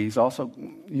trees, also,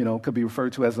 could be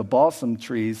referred to as the balsam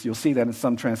trees. You'll see that in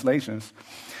some translations.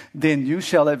 Then you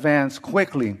shall advance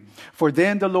quickly, for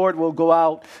then the Lord will go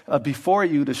out before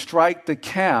you to strike the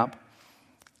camp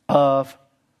of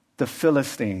the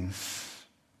Philistines.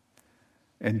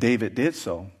 And David did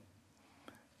so.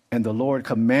 And the Lord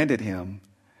commanded him,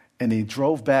 and he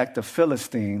drove back the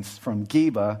Philistines from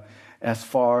Geba as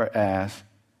far as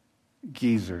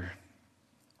Gezer.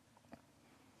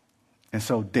 And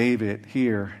so David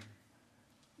here,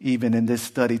 even in this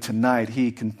study tonight,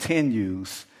 he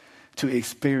continues to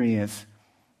experience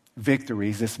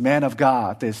victories. This man of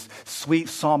God, this sweet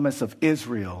psalmist of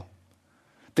Israel,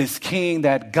 this king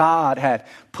that God had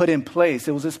put in place.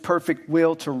 It was his perfect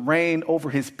will to reign over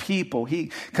his people.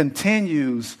 He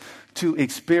continues to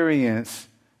experience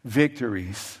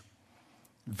victories.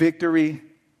 Victory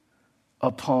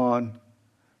upon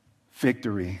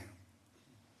victory.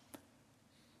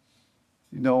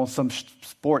 On some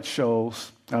sports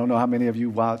shows, I don't know how many of you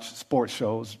watch sports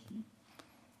shows.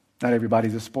 Not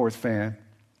everybody's a sports fan.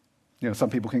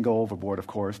 Some people can go overboard, of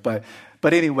course. But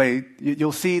anyway,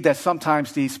 you'll see that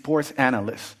sometimes these sports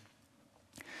analysts,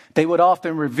 they would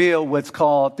often reveal what's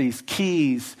called these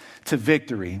keys to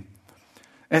victory.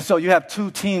 And so you have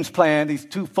two teams playing, these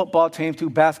two football teams, two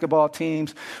basketball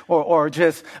teams, or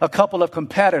just a couple of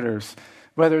competitors,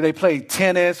 whether they play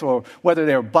tennis or whether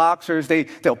they're boxers.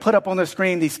 They'll put up on the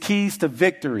screen these keys to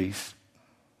victories.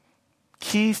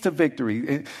 Keys to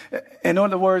victory. In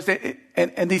other words,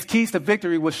 and these keys to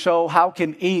victory will show how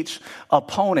can each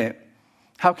opponent,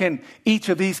 how can each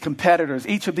of these competitors,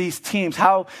 each of these teams,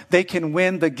 how they can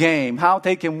win the game, how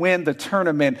they can win the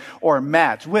tournament or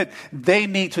match, what they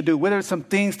need to do, what are some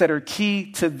things that are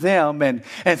key to them. And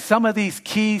some of these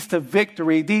keys to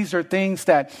victory, these are things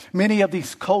that many of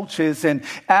these coaches and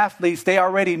athletes, they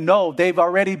already know. They've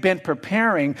already been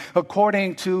preparing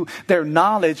according to their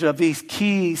knowledge of these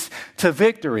keys to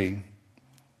victory.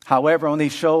 However, on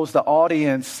these shows, the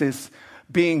audience is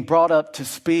being brought up to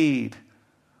speed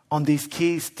on these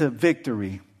keys to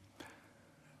victory.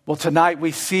 Well, tonight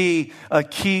we see a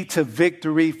key to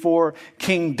victory for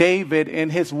King David in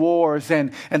his wars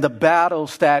and the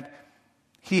battles that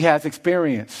he has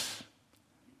experienced.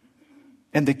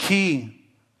 And the key,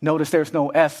 notice there's no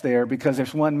S there because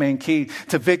there's one main key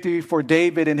to victory for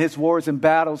David in his wars and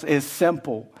battles is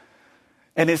simple.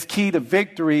 And his key to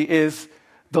victory is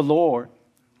the Lord.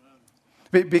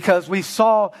 Because we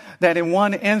saw that in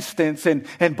one instance, in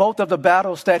both of the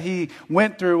battles that he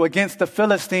went through against the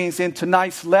Philistines in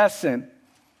tonight's lesson,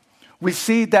 we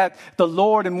see that the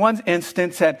Lord in one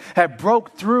instance had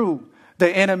broke through the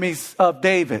enemies of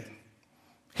David.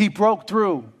 He broke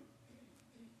through.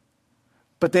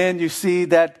 But then you see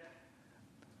that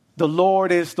the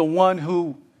Lord is the one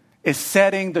who is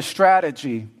setting the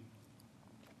strategy.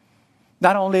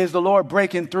 Not only is the Lord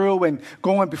breaking through and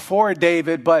going before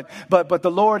David, but the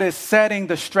Lord is setting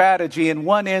the strategy. In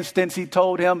one instance, he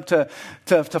told him to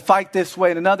fight this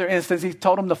way. In another instance, he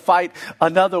told him to fight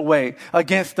another way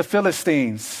against the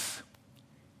Philistines.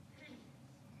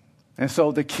 And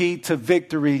so the key to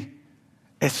victory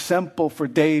is simple for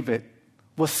David.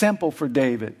 Was simple for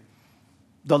David,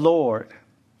 the Lord.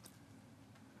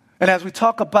 And as we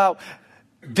talk about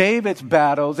David's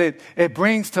battles, it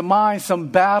brings to mind some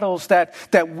battles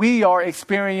that we are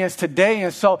experiencing today.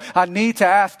 And so I need to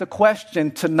ask the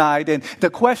question tonight. And the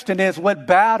question is, what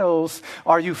battles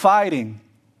are you fighting?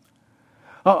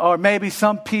 Or maybe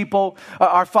some people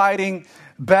are fighting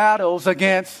battles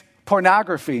against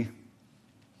pornography.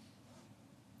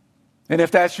 And if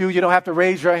that's you, you don't have to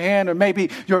raise your hand. Or maybe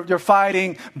you're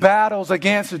fighting battles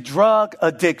against drug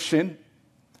addiction.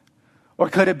 Or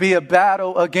could it be a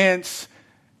battle against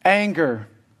anger,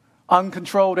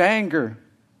 uncontrolled anger?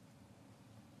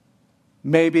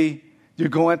 Maybe you're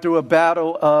going through a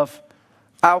battle of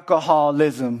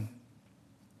alcoholism.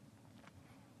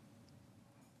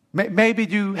 Maybe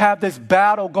you have this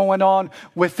battle going on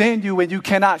within you and you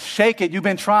cannot shake it. You've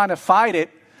been trying to fight it.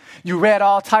 You read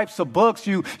all types of books.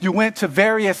 You went to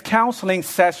various counseling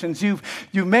sessions. You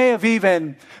may have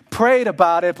even prayed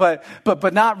about it,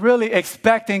 but not really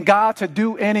expecting God to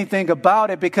do anything about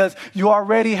it because you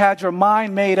already had your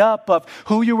mind made up of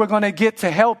who you were going to get to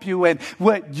help you and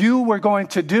what you were going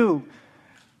to do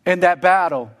in that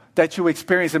battle that you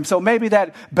experienced. And so maybe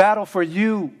that battle for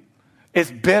you is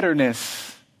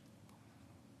bitterness.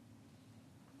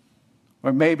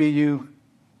 Or maybe you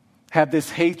have this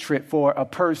hatred for a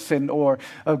person or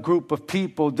a group of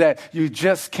people that you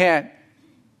just can't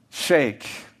shake.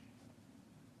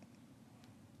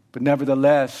 But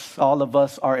nevertheless, all of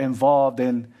us are involved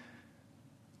in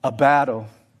a battle,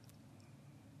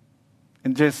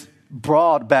 in just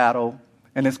broad battle,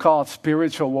 and it's called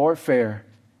spiritual warfare.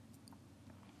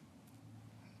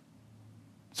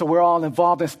 So we're all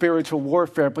involved in spiritual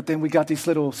warfare, but then we got these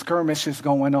little skirmishes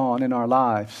going on in our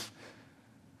lives.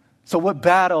 So what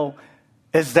battle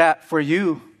is that for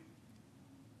you?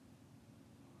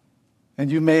 And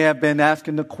you may have been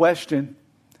asking the question,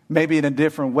 maybe in a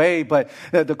different way, but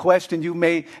the question you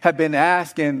may have been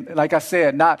asking, like I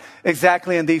said, not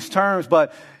exactly in these terms,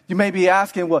 but you may be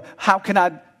asking, well, how can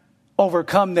I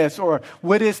overcome this? Or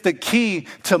what is the key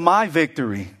to my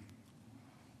victory?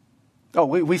 Oh,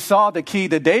 we saw the key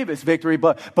to David's victory,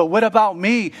 but what about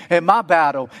me and my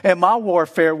battle and my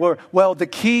warfare? Well, the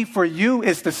key for you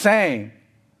is the same,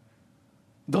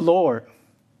 the Lord.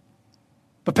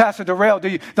 But Pastor Darrell,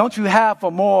 don't you have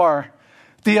a more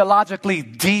theologically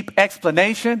deep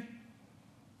explanation?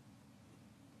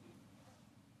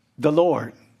 The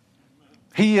Lord.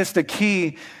 He is the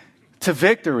key to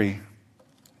victory.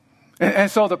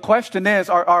 And so the question is,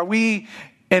 are we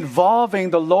involving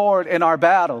the Lord in our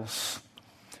battles?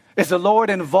 Is the Lord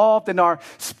involved in our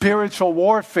spiritual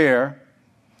warfare?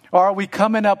 Or are we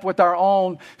coming up with our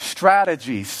own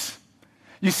strategies?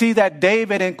 You see that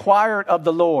David inquired of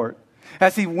the Lord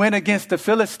as he went against the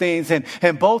Philistines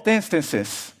in both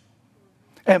instances,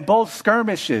 in both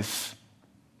skirmishes.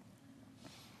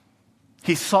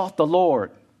 He sought the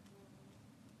Lord.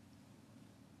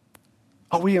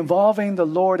 Are we involving the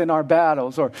Lord in our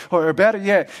battles? Or better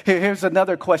yet, here's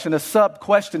another question. A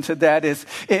sub-question to that is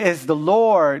the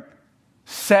Lord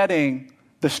setting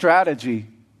the strategy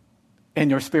in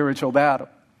your spiritual battle?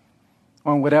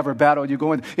 Or in whatever battle you're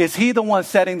going through? Is he the one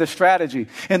setting the strategy?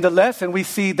 In the lesson, we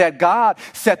see that God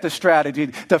set the strategy.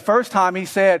 The first time he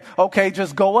said, okay,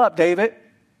 just go up, David.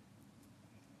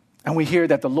 And we hear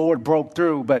that the Lord broke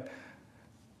through. But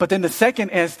in the second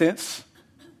instance,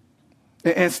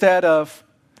 instead of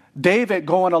David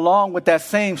going along with that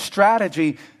same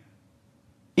strategy,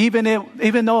 even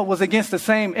though it was against the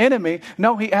same enemy,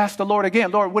 no, he asked the Lord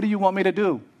again, Lord, what do you want me to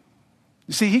do?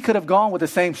 You see, he could have gone with the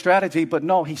same strategy, but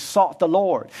no, he sought the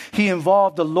Lord. He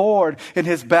involved the Lord in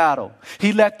his battle.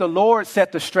 He let the Lord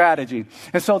set the strategy.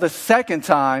 And so the second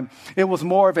time, it was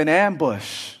more of an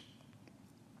ambush.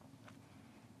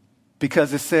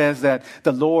 Because it says that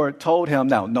the Lord told him,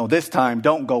 no, this time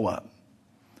don't go up,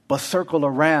 but circle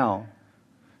around.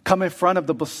 Come in front of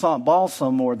the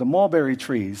balsam or the mulberry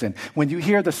trees. And when you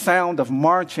hear the sound of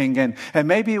marching, and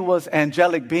maybe it was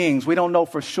angelic beings, we don't know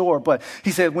for sure, but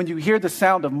he said, when you hear the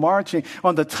sound of marching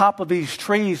on the top of these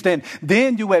trees,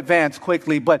 then you advance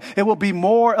quickly, but it will be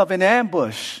more of an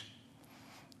ambush.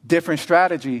 Different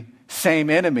strategy,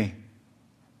 same enemy.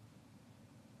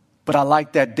 But I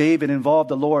like that David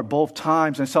involved the Lord both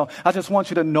times. And so I just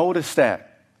want you to notice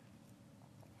that.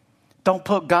 Don't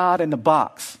put God in the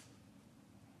box.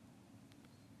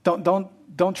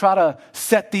 Don't try to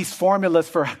set these formulas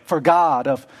for God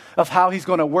of how he's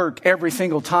going to work every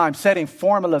single time, setting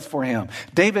formulas for him.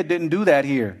 David didn't do that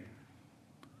here.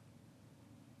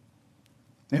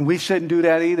 And we shouldn't do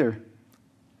that either.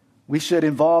 We should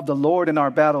involve the Lord in our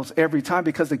battles every time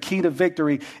because the key to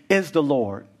victory is the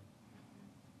Lord.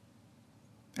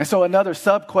 And so another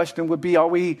sub-question would be, are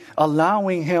we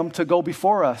allowing him to go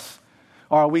before us?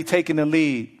 Or are we taking the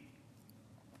lead?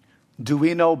 Do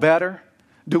we know better?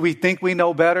 Do we think we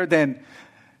know better than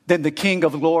the King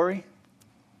of glory?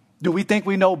 Do we think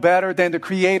we know better than the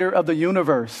creator of the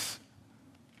universe?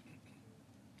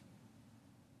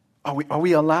 Are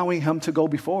we allowing him to go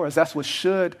before us? That's what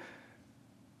should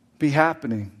be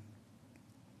happening.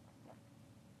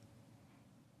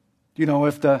 You know,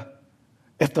 if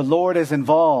the Lord is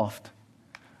involved,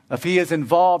 if he is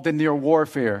involved in your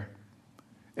warfare,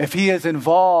 if he is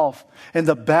involved in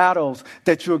the battles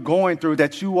that you're going through,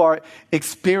 that you are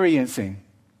experiencing,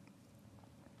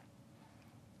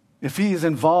 if he is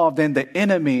involved, then the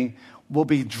enemy will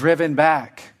be driven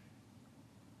back.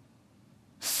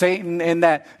 Satan and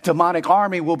that demonic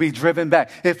army will be driven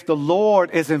back. If the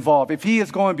Lord is involved, if he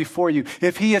is going before you,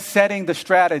 if he is setting the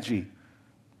strategy.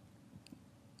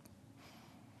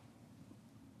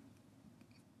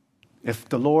 If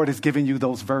the Lord is giving you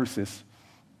those verses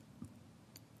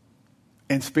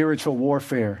in spiritual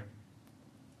warfare,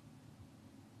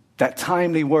 that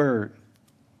timely word.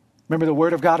 Remember, the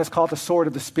word of God is called the sword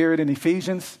of the Spirit in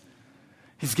Ephesians.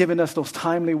 He's given us those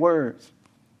timely words.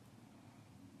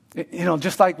 You know,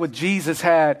 just like what Jesus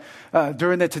had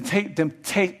during the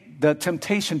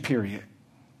temptation period.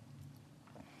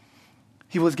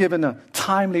 He was given a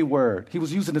timely word. He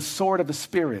was using the sword of the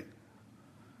Spirit.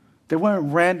 They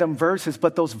weren't random verses,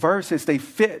 but those verses, they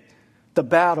fit the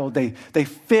battle. They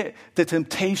fit the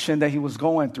temptation that he was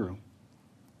going through,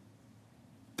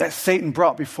 that Satan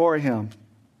brought before him.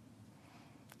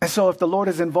 And so if the Lord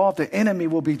is involved, the enemy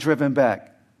will be driven back.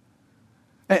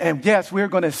 And yes, we're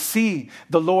going to see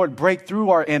the Lord break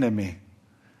through our enemy.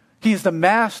 He's the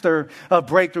master of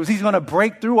breakthroughs. He's going to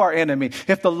break through our enemy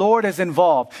if the Lord is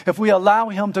involved, if we allow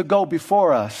him to go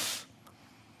before us.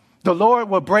 The Lord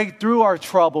will break through our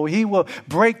trouble. He will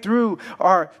break through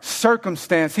our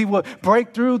circumstance. He will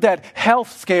break through that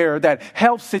health scare, that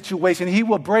health situation. He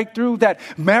will break through that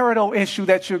marital issue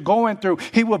that you're going through.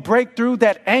 He will break through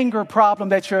that anger problem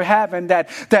that you're having,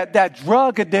 that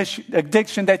drug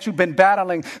addiction that you've been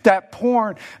battling, that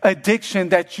porn addiction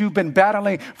that you've been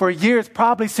battling for years,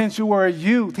 probably since you were a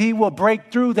youth. He will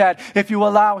break through that if you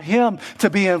allow him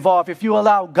to be involved, if you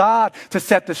allow God to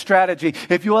set the strategy,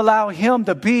 if you allow him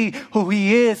to be who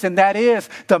he is, and that is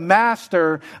the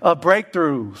master of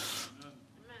breakthroughs.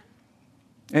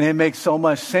 And it makes so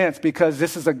much sense because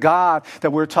this is a God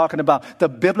that we're talking about, the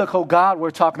biblical God we're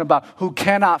talking about, who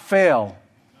cannot fail.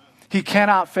 He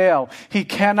cannot fail. He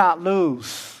cannot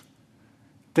lose.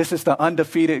 This is the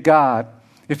undefeated God.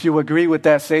 If you agree with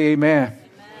that, say amen.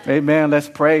 Amen. Amen. Let's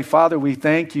pray. Father, we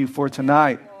thank you for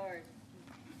tonight.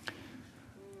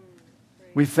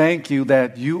 We thank you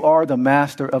that you are the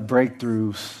master of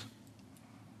breakthroughs.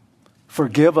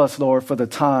 Forgive us, Lord, for the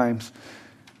times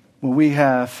when we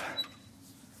have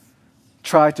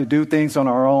tried to do things on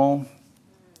our own,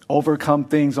 overcome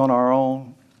things on our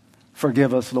own.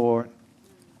 Forgive us, Lord.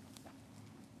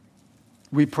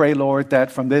 We pray, Lord,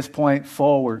 that from this point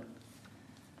forward,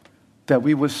 that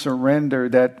we would surrender,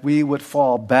 that we would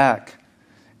fall back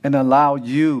and allow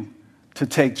you to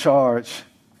take charge,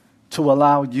 to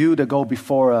allow you to go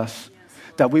before us,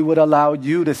 that we would allow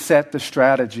you to set the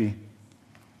strategy.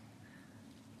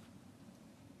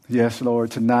 Yes,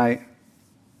 Lord, tonight,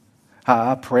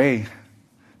 I pray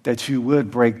that you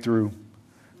would break through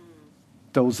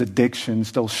those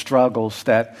addictions, those struggles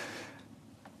that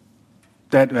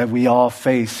we all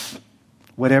face,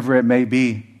 whatever it may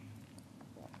be.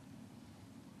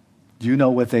 You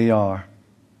know what they are.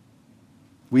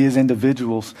 We as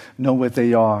individuals know what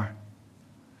they are.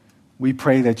 We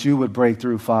pray that you would break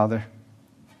through, Father.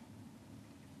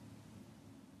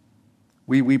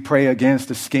 We pray against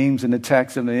the schemes and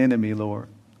attacks of the enemy, Lord.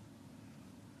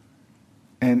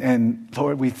 And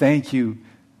Lord, we thank you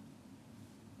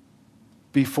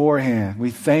beforehand. We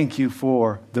thank you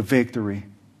for the victory.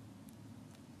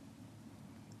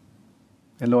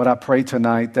 And Lord, I pray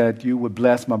tonight that you would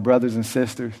bless my brothers and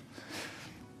sisters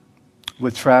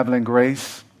with traveling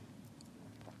grace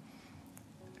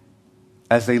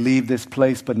as they leave this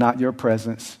place, but not your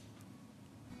presence.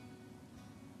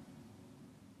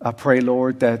 I pray,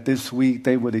 Lord, that this week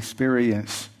they would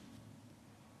experience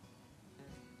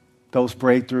those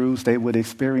breakthroughs. They would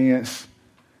experience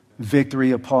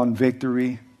victory upon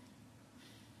victory.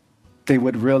 They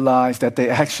would realize that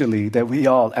that we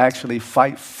all actually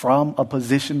fight from a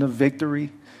position of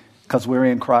victory because we're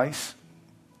in Christ.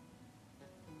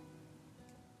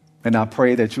 And I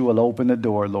pray that you will open the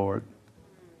door, Lord,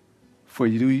 for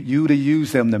you to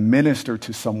use them to minister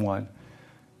to someone,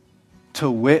 to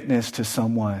witness to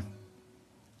someone.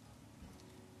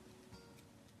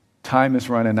 Time is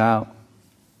running out.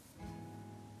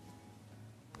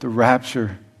 The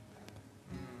rapture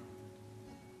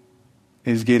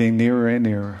is getting nearer and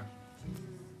nearer.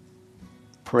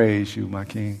 Praise you, my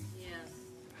King. Yes.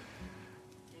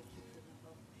 Thank you for the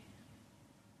hope.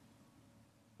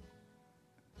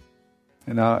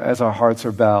 And now, as our hearts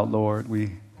are bowed, Lord,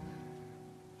 we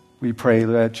pray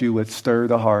that you would stir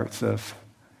the hearts of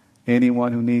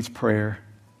anyone who needs prayer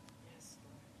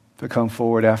to come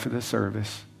forward after the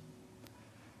service.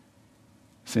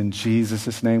 It's in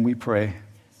Jesus' name we pray.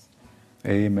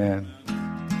 Amen.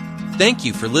 Thank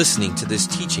you for listening to this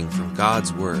teaching from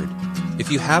God's Word.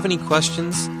 If you have any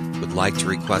questions, would like to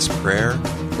request prayer,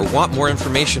 or want more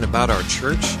information about our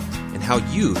church and how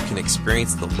you can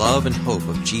experience the love and hope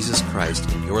of Jesus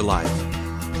Christ in your life,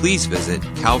 please visit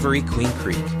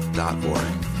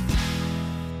calvaryqueencreek.org.